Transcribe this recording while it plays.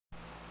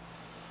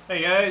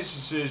Hey guys,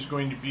 this is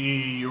going to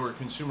be your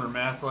consumer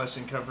math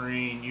lesson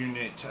covering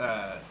unit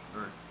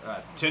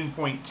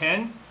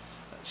 10.10,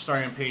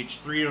 starting on page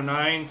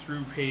 309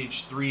 through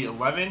page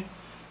 311.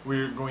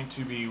 We're going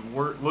to be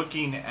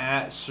looking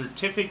at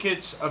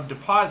certificates of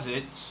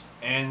deposits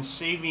and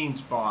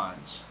savings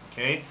bonds.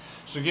 Okay,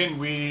 so again,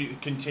 we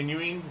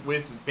continuing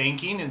with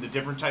banking and the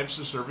different types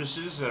of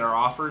services that are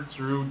offered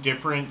through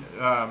different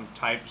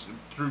types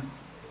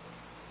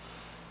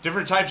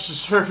of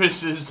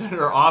services that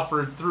are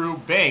offered through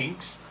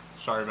banks.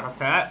 Sorry about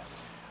that.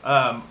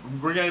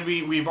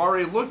 We've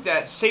already looked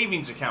at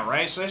savings account,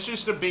 right? So that's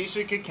just a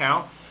basic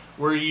account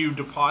where you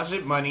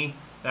deposit money.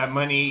 That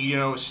money,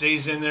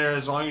 stays in there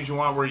as long as you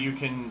want, where you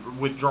can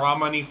withdraw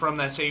money from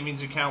that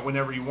savings account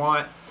whenever you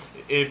want.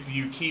 If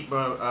you keep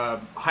a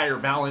higher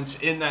balance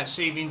in that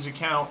savings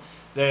account,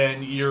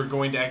 then you're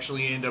going to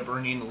actually end up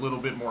earning a little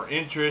bit more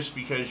interest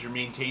because you're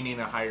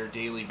maintaining a higher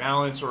daily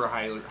balance or a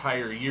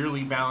higher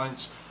yearly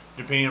balance,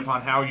 depending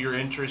upon how your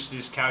interest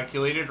is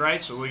calculated,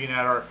 right? So looking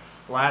at our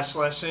last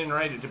lesson,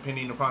 right,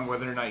 depending upon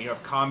whether or not you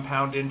have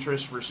compound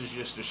interest versus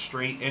just a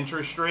straight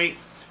interest rate.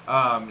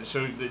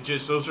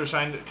 Those are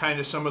kind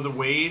of some of the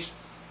ways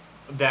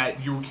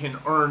that you can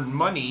earn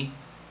money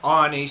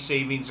on a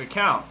savings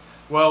account.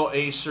 Well,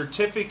 a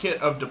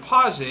certificate of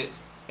deposit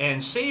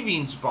and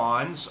savings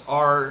bonds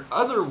are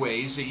other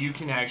ways that you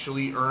can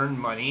actually earn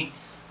money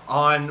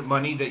on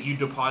money that you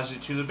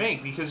deposit to the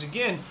bank. Because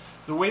again,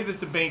 the way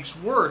that the banks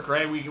work,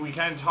 right, we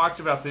kind of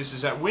talked about this,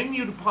 is that when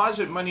you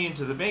deposit money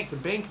into the bank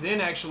then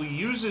actually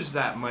uses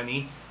that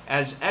money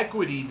as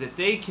equity that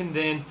they can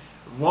then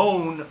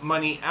loan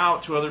money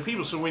out to other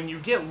people. So when you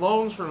get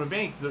loans from a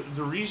bank,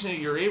 the reason that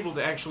you're able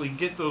to actually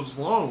get those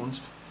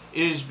loans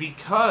is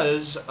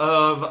because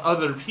of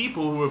other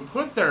people who have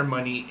put their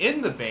money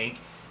in the bank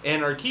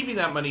and are keeping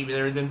that money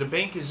there. Then the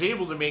bank is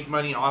able to make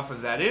money off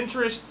of that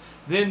interest.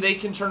 Then they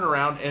can turn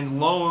around and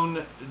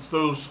loan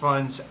those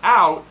funds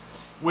out,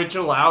 which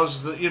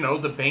allows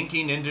the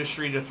banking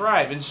industry to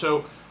thrive. And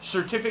so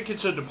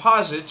certificates of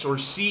deposits, or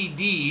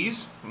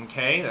CDs,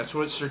 okay, that's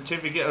what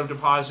certificate of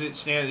deposit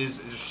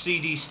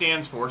CD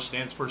stands for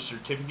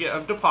certificate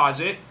of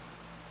deposit,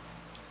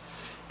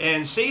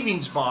 and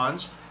savings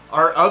bonds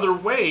are other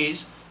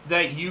ways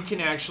that you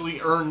can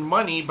actually earn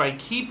money by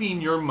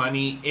keeping your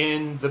money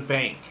in the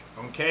bank.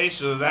 Okay,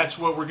 so that's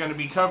what we're going to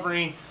be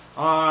covering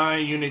on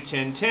Unit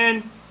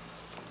 1010.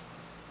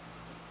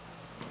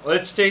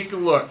 Let's take a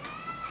look.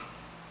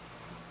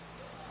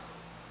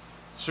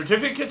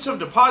 Certificates of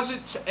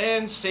deposits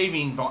and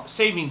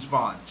savings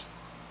bonds.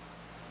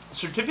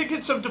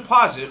 Certificates of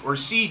deposit, or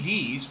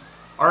CDs,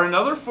 are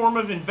another form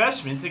of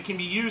investment that can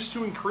be used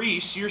to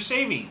increase your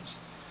savings.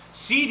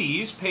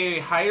 CDs pay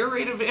a higher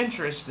rate of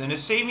interest than a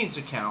savings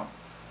account,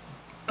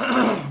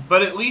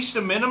 but at least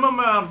a minimum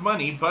amount of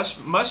money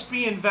must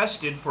be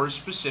invested for a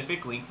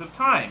specific length of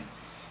time.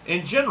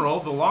 In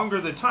general, the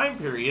longer the time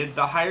period,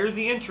 the higher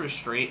the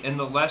interest rate and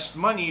the less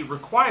money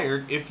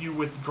required if you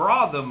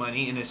withdraw the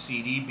money in a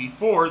CD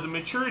before the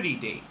maturity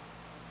date.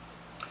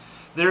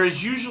 There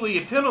is usually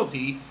a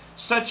penalty,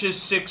 such as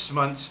 6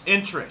 months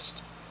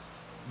interest.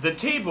 The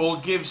table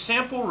gives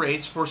sample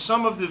rates for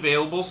some of the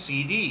available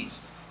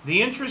CDs.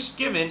 The interest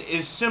given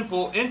is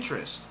simple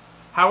interest.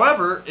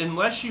 However,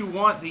 unless you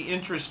want the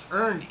interest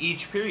earned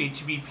each period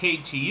to be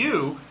paid to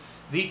you,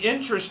 the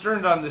interest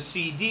earned on the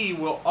CD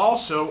will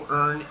also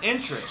earn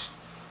interest.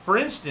 For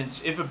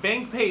instance, if a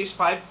bank pays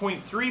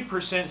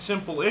 5.3%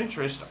 simple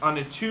interest on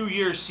a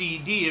 2-year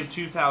CD of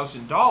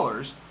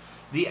 $2,000,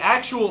 the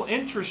actual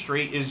interest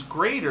rate is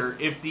greater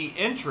if the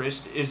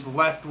interest is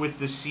left with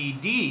the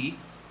CD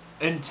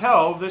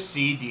until the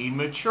CD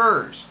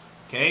matures.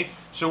 Okay,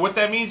 so what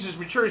that means is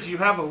matures. You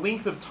have a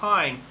length of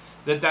time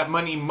that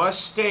money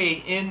must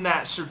stay in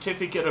that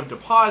certificate of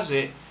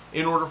deposit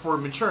in order for it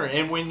to mature.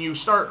 And when you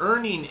start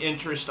earning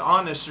interest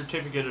on a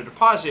certificate of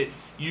deposit,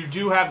 you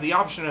do have the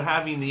option of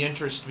having the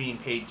interest being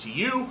paid to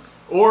you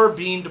or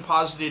being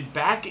deposited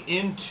back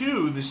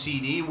into the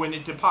CD. When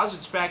it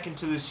deposits back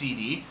into the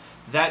CD,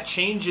 that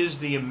changes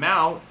the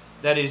amount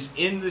that is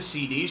in the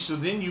CD, so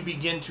then you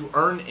begin to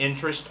earn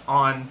interest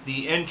on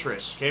the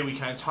interest. Okay, we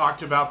kind of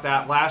talked about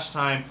that last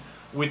time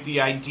with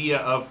the idea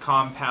of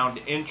compound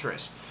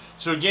interest.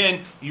 So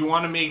again, you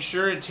want to make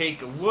sure to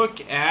take a look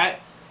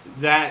at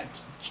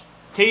that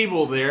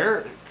table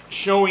there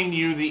showing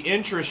you the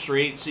interest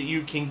rates that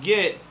you can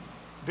get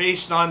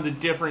based on the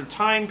different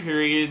time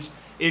periods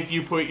if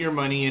you put your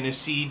money in a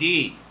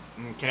CD.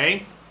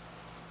 Okay?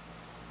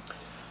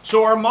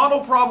 So our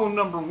model problem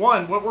number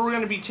 1, what we're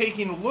going to be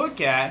taking a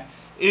look at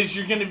is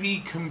you're going to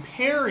be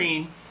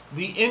comparing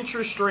the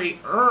interest rate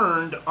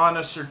earned on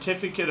a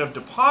certificate of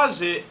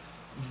deposit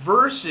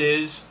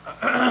versus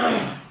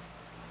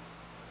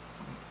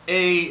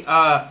the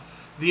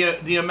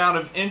amount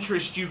of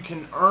interest you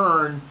can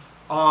earn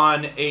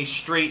on a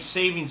straight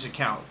savings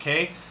account.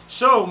 Okay,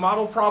 so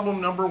model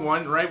problem number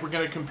 1, right, we're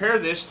going to compare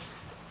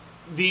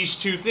these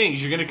two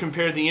things. You're going to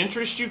compare the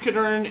interest you could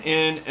earn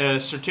in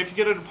a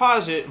certificate of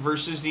deposit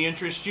versus the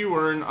interest you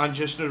earn on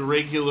just a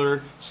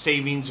regular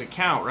savings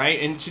account, right?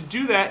 And to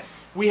do that,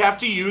 we have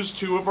to use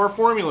two of our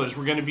formulas.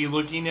 We're going to be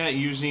looking at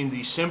using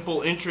the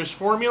simple interest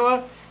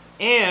formula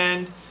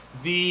and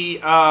the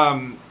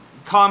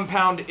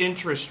compound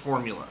interest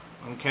formula,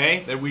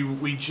 okay, that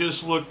we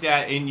just looked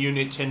at in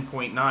Unit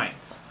 10.9.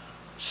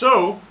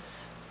 So,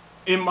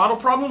 in Model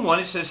Problem 1,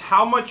 it says,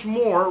 how much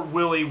more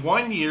will a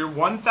 1-year,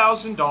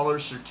 $1,000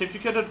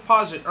 certificate of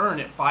deposit earn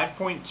at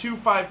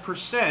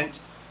 5.25%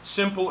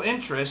 simple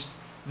interest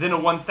than a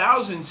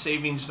 1,000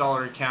 savings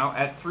dollar account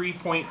at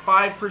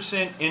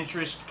 3.5%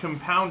 interest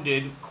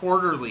compounded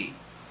quarterly?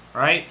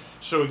 All right,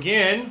 so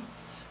again,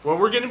 what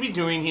we're going to be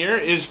doing here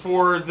is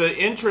for the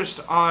interest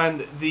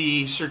on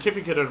the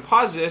certificate of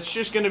deposit, it's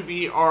just going to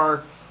be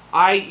our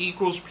I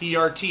equals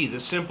PRT, the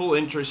simple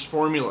interest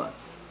formula,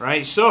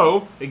 right?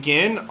 So,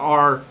 again,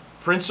 our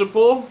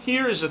principal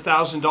here is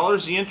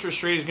 $1,000. The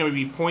interest rate is going to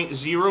be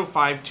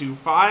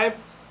 0.0525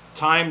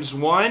 times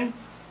 1.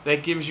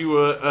 That gives you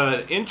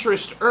a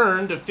interest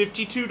earned of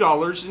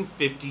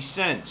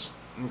 $52.50,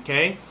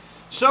 okay?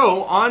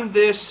 So, on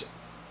this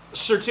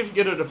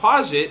certificate of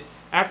deposit,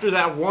 after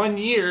that 1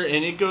 year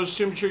and it goes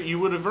to maturity, you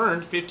would have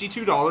earned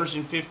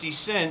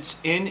 $52.50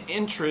 in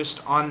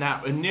interest on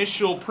that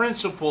initial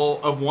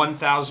principal of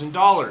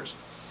 $1,000.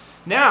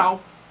 Now,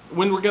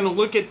 when we're going to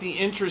look at the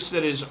interest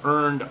that is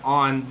earned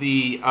on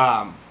the,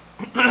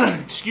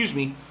 excuse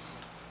me,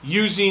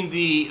 using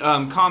the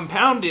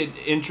compounded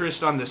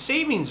interest on the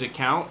savings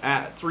account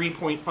at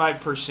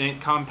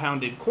 3.5%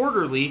 compounded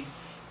quarterly,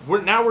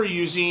 we're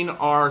using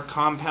our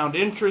compound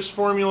interest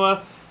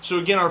formula. So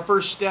again, our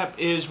first step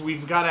is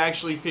we've got to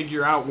actually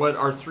figure out what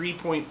our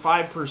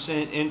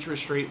 3.5%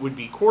 interest rate would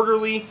be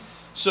quarterly.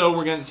 So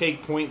we're going to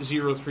take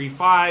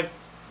 0.035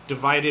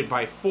 divided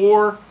by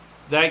 4.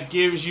 That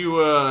gives you,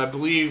 I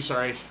believe,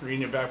 sorry,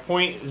 reading it back,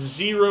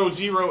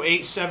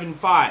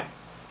 0.00875.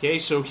 Okay,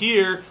 so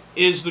here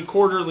is the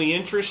quarterly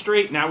interest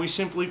rate. Now we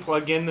simply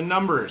plug in the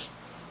numbers.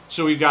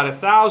 So we've got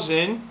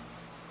 1,000,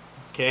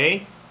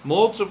 okay,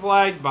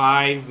 multiplied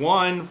by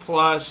 1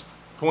 plus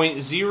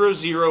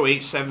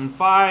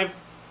 0.00875.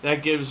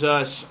 That gives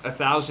us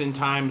 1,000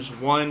 times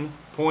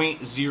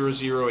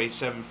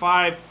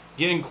 1.00875.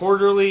 Getting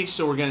quarterly,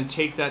 so we're going to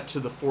take that to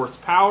the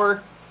 4th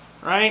power,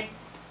 right?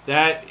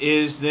 That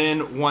is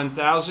then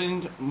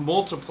 1,000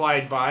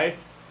 multiplied by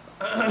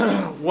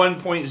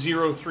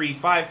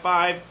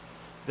 1.0355.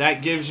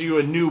 That gives you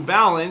a new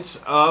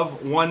balance of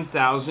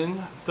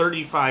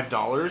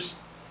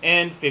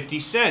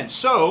 $1,035.50.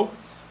 So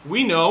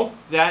we know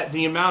that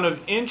the amount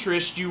of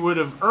interest you would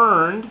have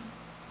earned,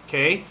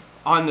 okay,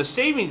 on the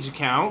savings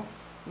account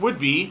would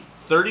be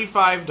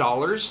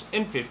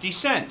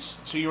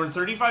 $35.50. So you earned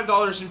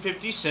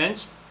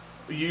 $35.50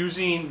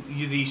 using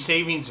the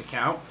savings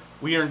account.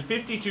 We earned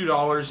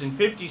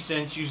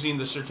 $52.50 using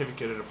the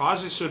certificate of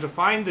deposit. So to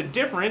find the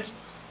difference,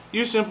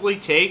 you simply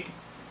take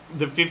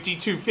the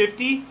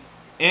 $52.50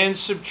 and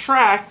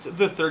subtract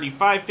the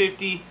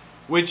 $35.50,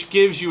 which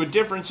gives you a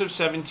difference of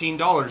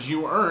 $17.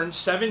 You earned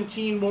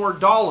 $17 more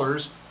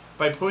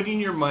by putting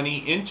your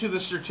money into the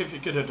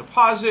certificate of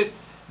deposit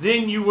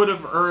than you would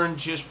have earned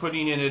just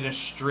putting it in a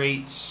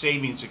straight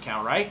savings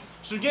account, right?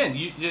 So again,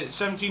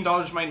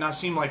 $17 might not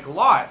seem like a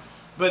lot,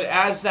 but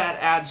as that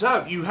adds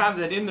up, you have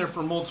that in there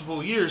for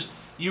multiple years,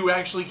 you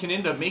actually can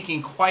end up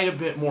making quite a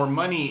bit more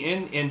money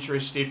in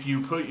interest if you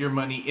put your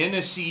money in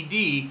a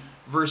CD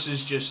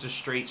versus just a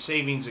straight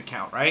savings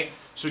account, right?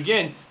 So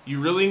again, you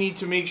really need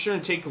to make sure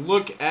and take a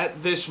look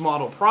at this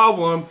model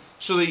problem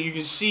so that you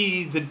can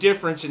see the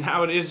difference in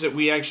how it is that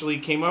we actually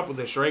came up with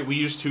this, right? We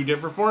used two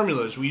different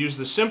formulas. We used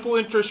the simple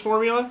interest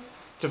formula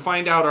to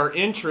find out our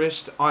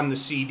interest on the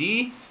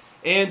CD,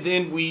 and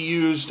then we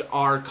used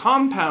our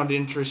compound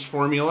interest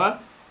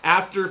formula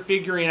after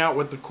figuring out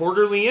what the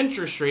quarterly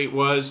interest rate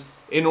was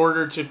in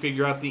order to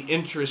figure out the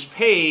interest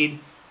paid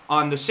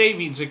on the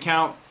savings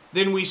account.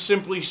 Then we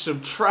simply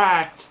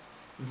subtract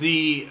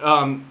the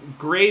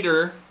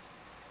greater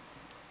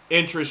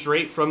interest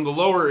rate from the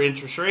lower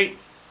interest rate,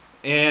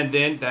 and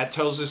then that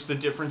tells us the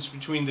difference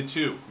between the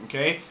two,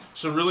 okay?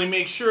 So really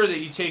make sure that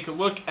you take a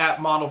look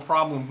at model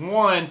problem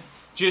 1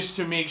 just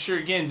to make sure,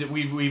 again, that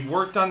we've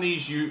worked on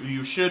these.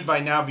 You should by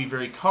now be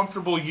very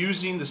comfortable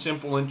using the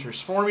simple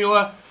interest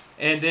formula.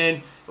 And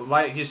then,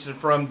 like I said,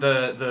 from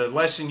the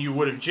lesson you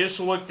would have just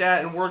looked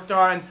at and worked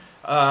on,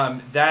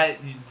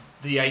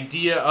 the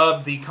idea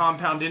of the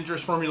compound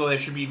interest formula, that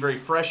should be very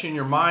fresh in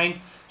your mind.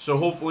 So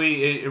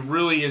hopefully it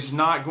really is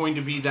not going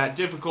to be that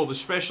difficult,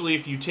 especially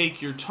if you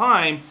take your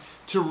time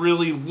to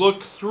really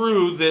look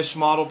through this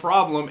model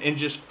problem and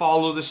just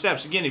follow the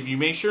steps. Again, if you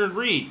make sure and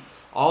read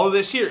all of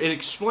this here, it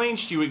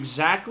explains to you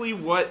exactly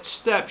what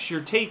steps you're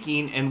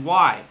taking and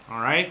why,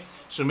 all right?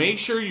 So make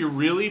sure you're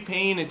really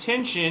paying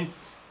attention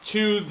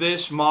to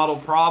this model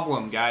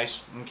problem,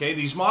 guys, okay?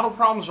 These model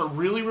problems are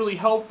really, really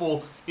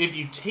helpful if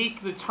you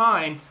take the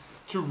time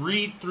to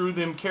read through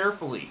them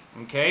carefully,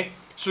 okay?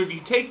 So if you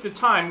take the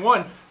time,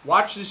 one,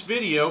 watch this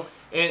video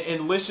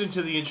and listen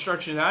to the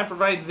instruction that I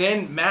provide,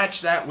 then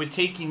match that with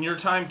taking your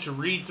time to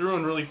read through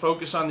and really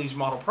focus on these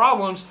model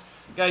problems,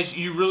 guys,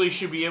 you really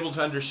should be able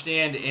to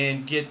understand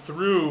and get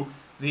through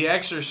the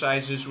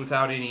exercises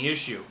without any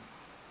issue.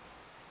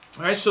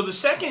 All right, so the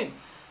second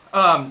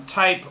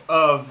type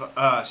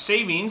of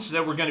savings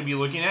that we're going to be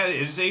looking at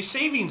is a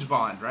savings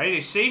bond, right?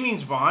 A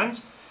savings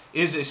bond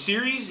is a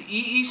Series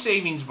EE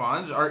savings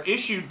bonds are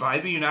issued by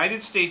the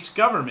United States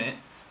government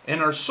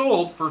and are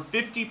sold for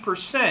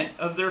 50%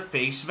 of their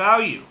face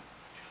value.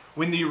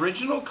 When the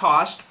original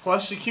cost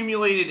plus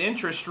accumulated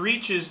interest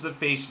reaches the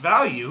face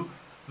value,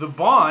 the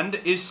bond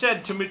is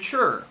said to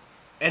mature,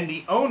 and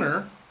the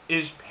owner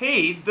is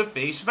paid the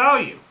face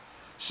value.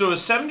 So a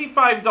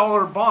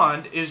 $75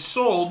 bond is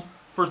sold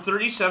for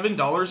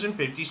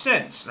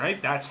 $37.50,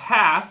 right? That's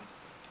half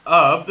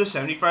of the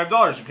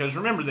 $75, because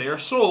remember, they are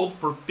sold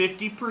for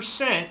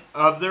 50%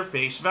 of their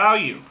face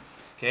value,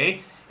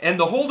 okay? And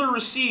the holder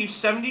receives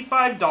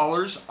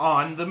 $75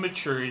 on the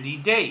maturity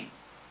date,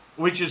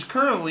 which is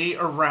currently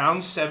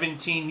around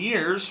 17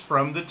 years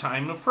from the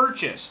time of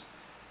purchase.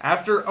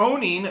 After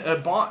owning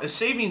a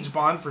savings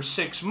bond for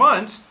 6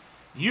 months,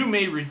 you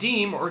may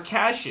redeem or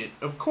cash it.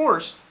 Of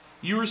course,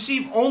 you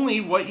receive only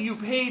what you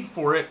paid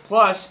for it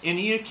plus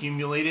any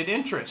accumulated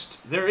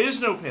interest. There is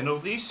no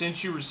penalty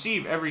since you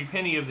receive every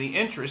penny of the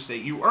interest that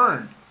you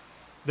earned.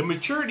 The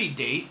maturity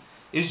date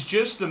is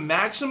just the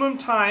maximum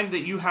time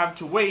that you have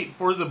to wait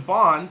for the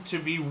bond to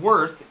be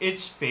worth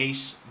its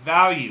face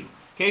value.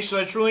 Okay, so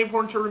that's really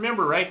important to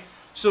remember, right?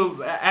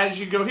 So as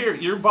you go here,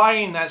 you're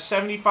buying that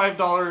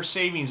 $75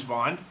 savings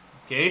bond,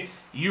 okay?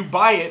 You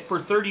buy it for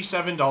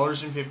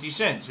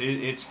 $37.50.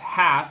 It's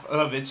half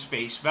of its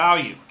face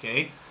value,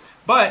 okay?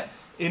 But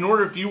in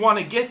order, if you want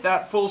to get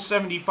that full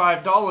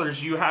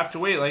 $75, you have to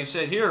wait, like I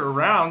said here,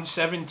 around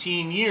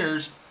 17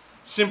 years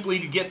simply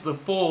to get the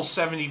full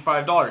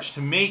 $75.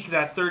 To make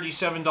that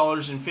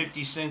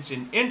 $37.50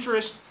 in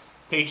interest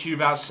takes you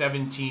about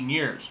 17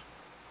 years.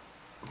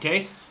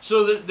 Okay,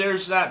 so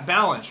there's that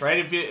balance,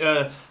 right?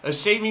 If a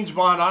savings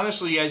bond,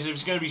 honestly, as if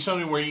it's going to be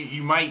something where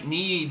you might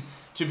need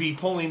to be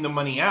pulling the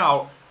money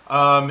out,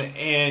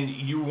 and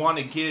you want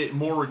to get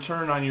more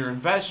return on your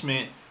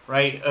investment,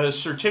 right? A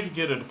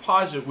certificate of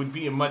deposit would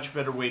be a much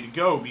better way to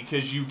go,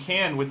 because you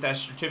can, with that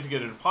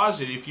certificate of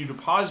deposit, if you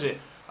deposit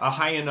a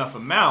high enough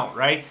amount,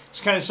 right? It's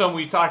kind of something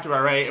we talked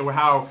about, right?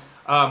 How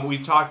we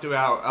talked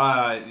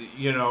about,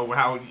 you know,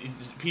 how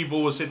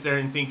people will sit there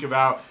and think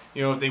about,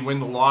 you know, if they win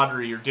the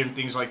lottery or different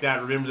things like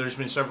that. Remember, there's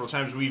been several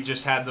times we've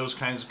just had those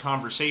kinds of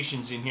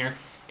conversations in here.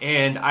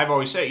 And I've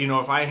always said, you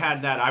know, if I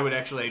had that, I would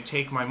actually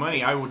take my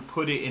money, I would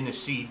put it in a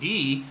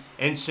CD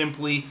and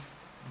simply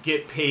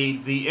get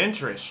paid the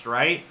interest,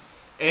 right?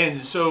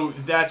 And so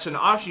that's an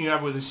option you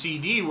have with a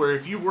CD, where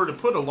if you were to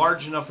put a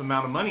large enough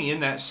amount of money in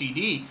that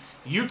CD,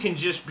 you can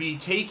just be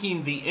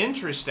taking the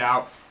interest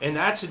out, and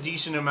that's a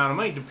decent amount of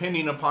money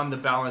depending upon the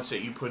balance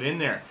that you put in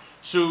there.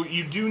 So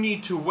you do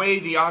need to weigh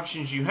the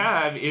options you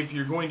have. If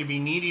you're going to be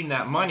needing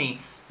that money,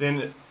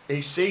 then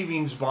a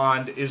savings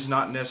bond is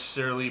not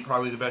necessarily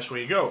probably the best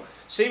way to go.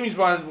 Savings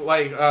bond,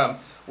 like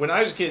when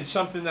I was a kid,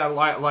 something that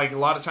like a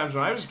lot of times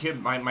when I was a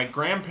kid, my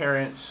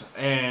grandparents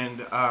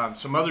and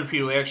some other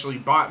people, they actually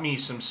bought me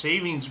some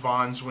savings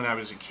bonds when I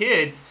was a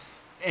kid,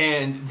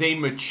 and they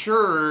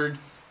matured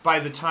by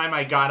the time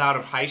I got out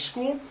of high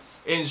school.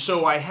 And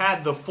so I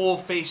had the full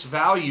face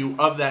value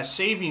of that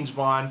savings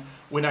bond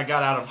when I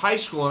got out of high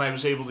school, and I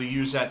was able to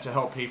use that to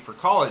help pay for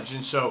college.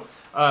 And so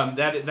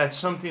that's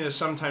something that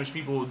sometimes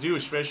people will do,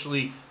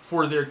 especially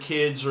for their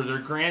kids or their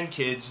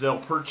grandkids. They'll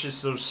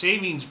purchase those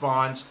savings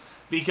bonds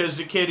because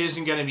the kid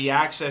isn't going to be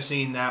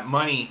accessing that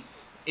money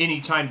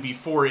anytime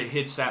before it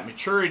hits that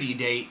maturity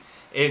date.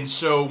 And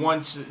so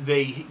once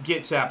they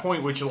get to that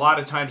point, which a lot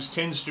of times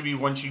tends to be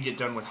once you get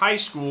done with high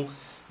school,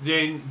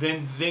 then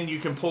you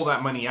can pull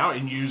that money out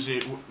and use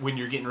it when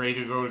you're getting ready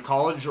to go to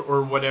college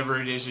or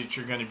whatever it is that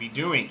you're going to be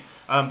doing.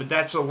 But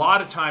that's a lot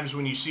of times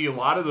when you see a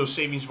lot of those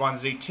savings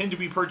bonds, they tend to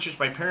be purchased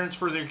by parents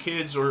for their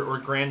kids or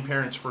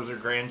grandparents for their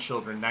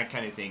grandchildren, that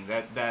kind of thing.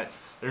 That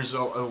there's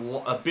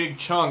a big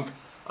chunk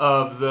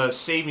of the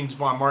savings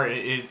bond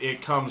market,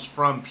 it comes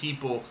from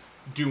people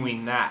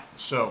doing that.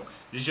 So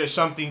it's just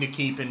something to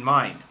keep in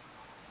mind.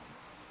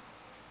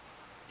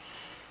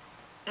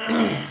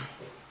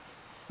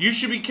 You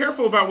should be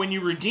careful about when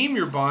you redeem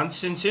your bonds,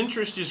 since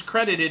interest is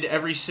credited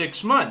every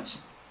 6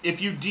 months.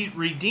 If you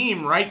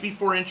redeem right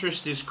before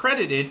interest is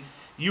credited,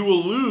 you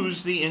will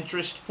lose the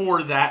interest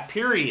for that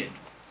period.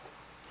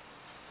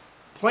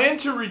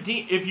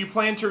 If you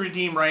plan to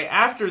redeem right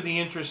after the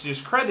interest is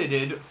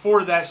credited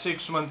for that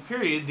 6-month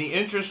period, the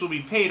interest will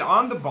be paid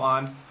on the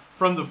bond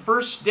from the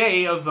first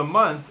day of the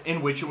month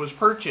in which it was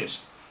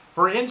purchased.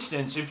 For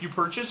instance, if you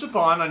purchase a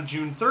bond on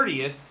June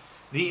 30th,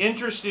 the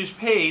interest is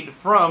paid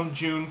from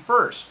June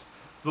 1st.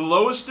 The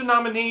lowest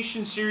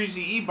denomination Series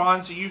EE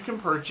bonds that you can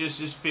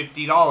purchase is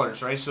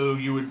 $50, right? So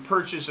you would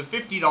purchase a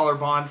 $50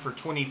 bond for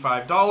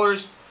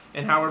 $25,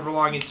 and however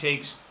long it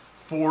takes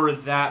for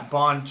that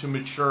bond to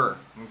mature,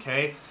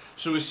 okay?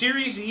 So a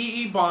Series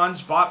EE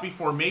bonds bought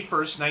before May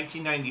 1st,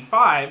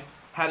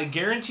 1995 had a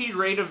guaranteed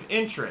rate of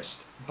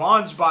interest.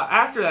 Bonds bought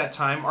after that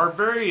time are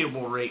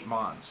variable rate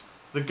bonds.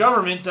 The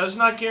government does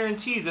not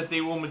guarantee that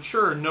they will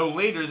mature no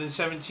later than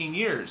 17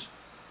 years.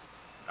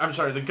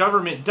 the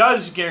government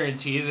does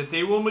guarantee that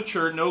they will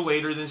mature no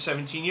later than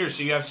 17 years.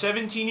 So you have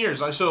 17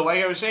 years. So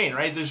like I was saying,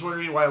 right, there's one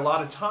reason why a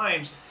lot of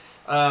times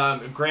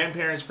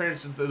grandparents,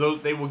 parents,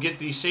 they will get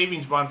the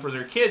savings bond for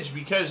their kids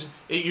because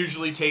it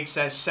usually takes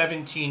that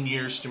 17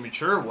 years to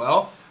mature.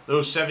 Well,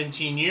 those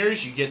 17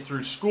 years, you get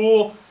through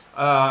school,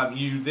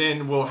 you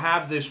then will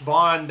have this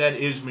bond that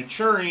is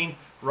maturing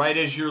right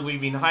as you're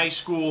leaving high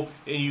school,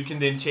 and you can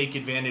then take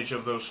advantage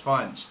of those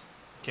funds.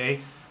 Okay?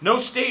 No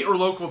state or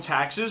local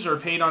taxes are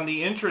paid on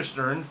the interest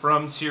earned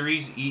from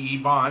Series EE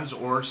bonds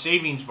or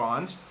savings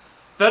bonds.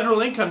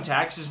 Federal income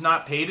tax is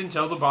not paid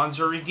until the bonds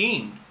are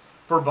redeemed.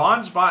 For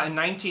bonds bought in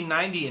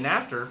 1990 and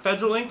after,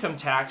 federal income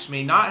tax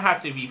may not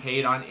have to be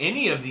paid on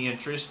any of the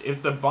interest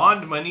if the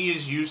bond money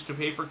is used to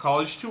pay for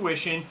college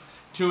tuition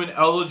to an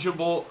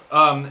eligible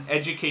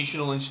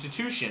educational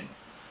institution.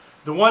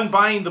 The one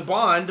buying the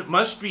bond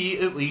must be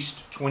at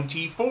least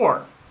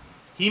 24.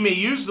 He may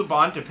use the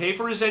bond to pay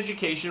for his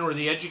education or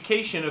the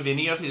education of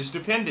any of his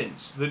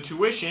dependents. The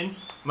tuition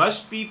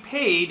must be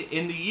paid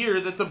in the year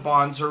that the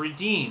bonds are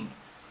redeemed.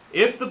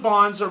 If the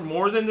bonds are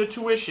more than the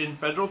tuition,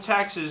 federal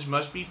taxes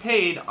must be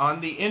paid on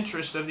the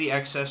interest of the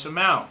excess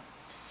amount.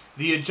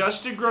 The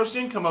adjusted gross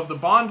income of the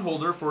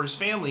bondholder for his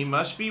family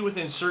must be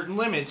within certain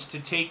limits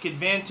to take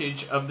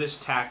advantage of this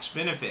tax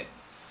benefit.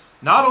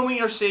 Not only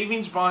are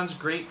savings bonds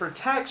great for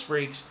tax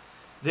breaks,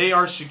 they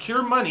are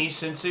secure money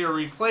since they are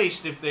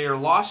replaced if they are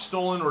lost,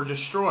 stolen, or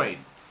destroyed.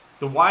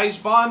 The wise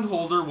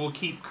bondholder will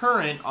keep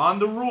current on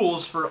the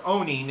rules for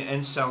owning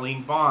and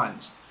selling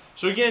bonds.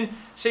 So again,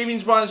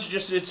 savings bonds,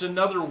 it's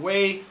another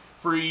way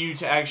for you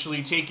to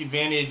actually take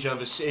advantage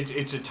of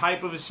it's a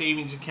type of a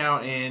savings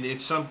account, and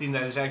it's something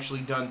that is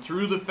actually done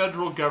through the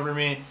federal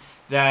government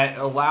that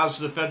allows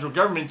the federal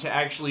government to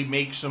actually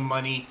make some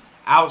money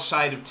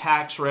outside of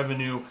tax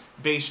revenue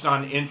based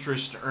on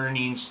interest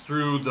earnings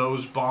through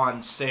those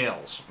bond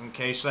sales.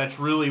 Okay, so that's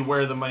really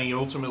where the money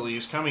ultimately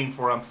is coming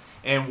from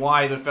and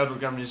why the federal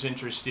government is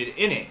interested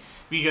in it,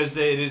 because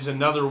it is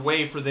another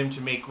way for them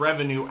to make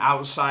revenue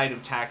outside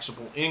of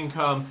taxable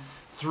income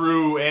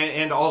through,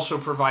 and also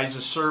provides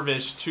a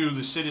service to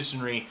the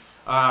citizenry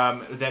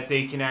that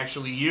they can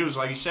actually use,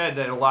 like I said,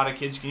 that a lot of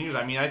kids can use.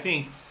 I mean, I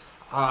think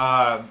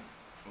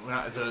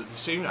the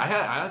saving I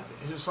had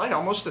it was like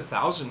almost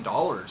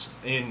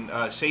 $1,000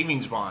 in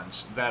savings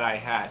bonds that I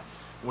had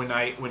when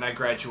I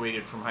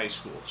graduated from high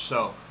school.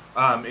 So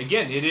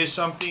again, it is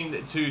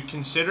something to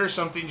consider,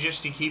 something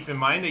just to keep in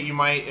mind that you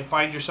might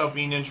find yourself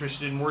being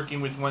interested in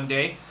working with one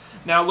day.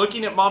 Now,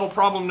 looking at model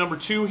problem number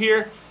 2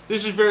 here,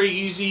 this is very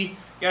easy,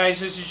 guys.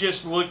 This is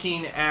just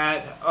looking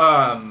at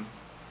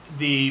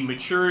the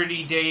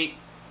maturity date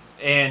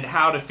and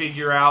how to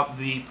figure out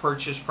the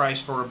purchase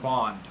price for a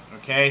bond.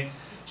 Okay.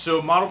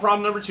 So model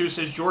problem number 2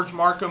 says George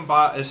Markham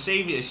bought a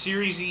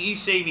Series EE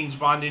savings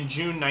bond in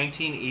June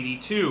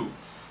 1982.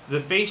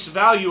 The face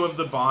value of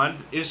the bond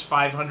is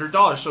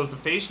 $500. So if the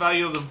face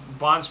value of the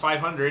bond's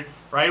 $500,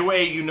 right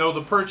away you know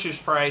the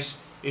purchase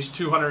price is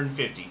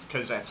 $250,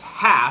 because that's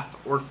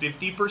half, or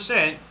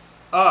 50%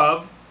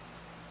 of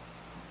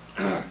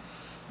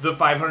the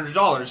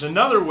 $500.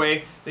 Another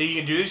way that you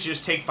can do is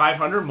just take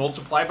 500,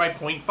 multiply by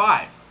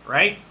 0.5,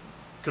 right?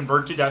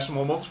 Convert to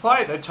decimal,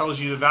 multiply, that tells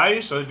you the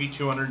value, so it'd be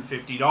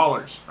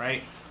 $250,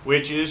 right?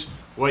 Which is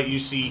what you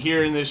see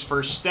here in this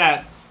first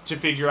step to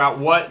figure out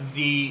what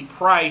the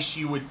price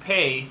you would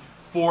pay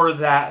for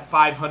that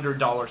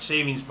 $500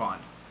 savings bond,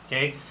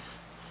 okay?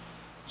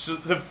 So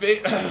the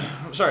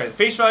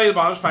face value of the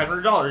bond was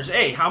 $500.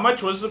 A, how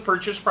much was the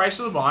purchase price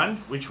of the bond,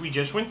 which we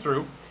just went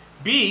through?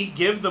 B,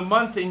 give the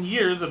month and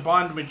year the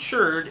bond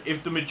matured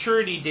if the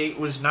maturity date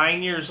was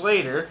 9 years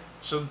later.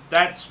 So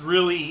that's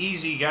really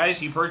easy, guys.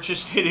 He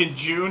purchased it in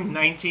June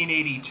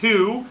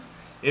 1982.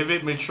 If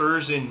it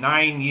matures in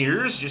 9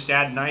 years, just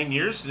add 9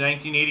 years to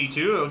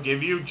 1982. It'll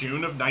give you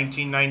June of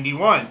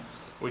 1991,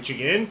 which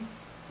again,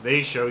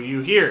 they show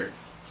you here.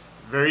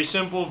 Very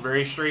simple,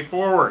 very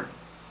straightforward.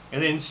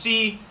 And then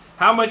C,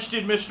 how much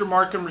did Mr.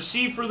 Markham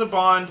receive for the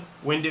bond?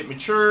 When it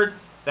matured?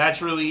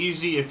 That's really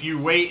easy. If you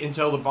wait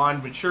until the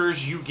bond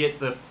matures, you get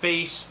the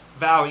face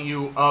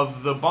value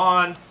of the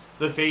bond.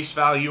 The face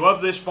value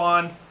of this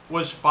bond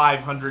was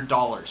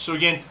 $500. So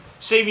again,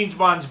 savings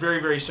bonds, very,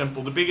 very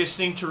simple. The biggest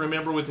thing to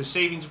remember with a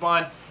savings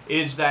bond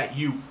is that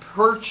you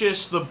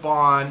purchase the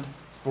bond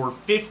for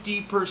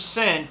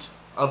 50%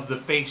 of the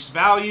face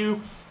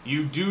value.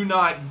 You do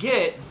not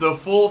get the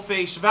full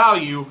face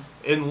value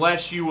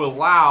unless you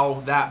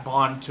allow that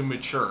bond to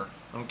mature.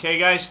 Okay,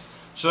 guys?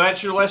 So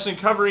that's your lesson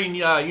covering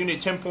Unit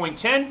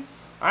 10.10. All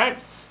right?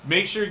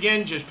 Make sure,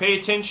 again, just pay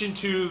attention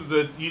to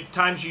the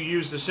times you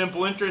use the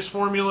simple interest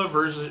formula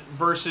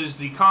versus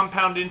the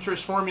compound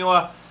interest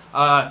formula.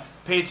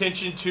 Pay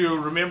attention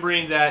to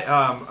remembering that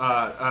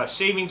a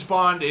savings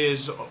bond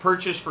is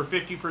purchased for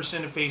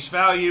 50% of face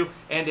value,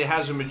 and it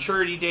has a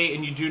maturity date,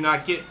 and you do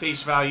not get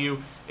face value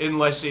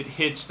unless it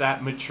hits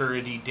that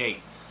maturity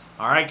date.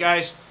 All right,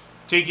 guys,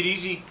 take it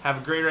easy.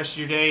 Have a great rest of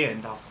your day,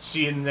 and I'll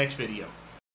see you in the next video.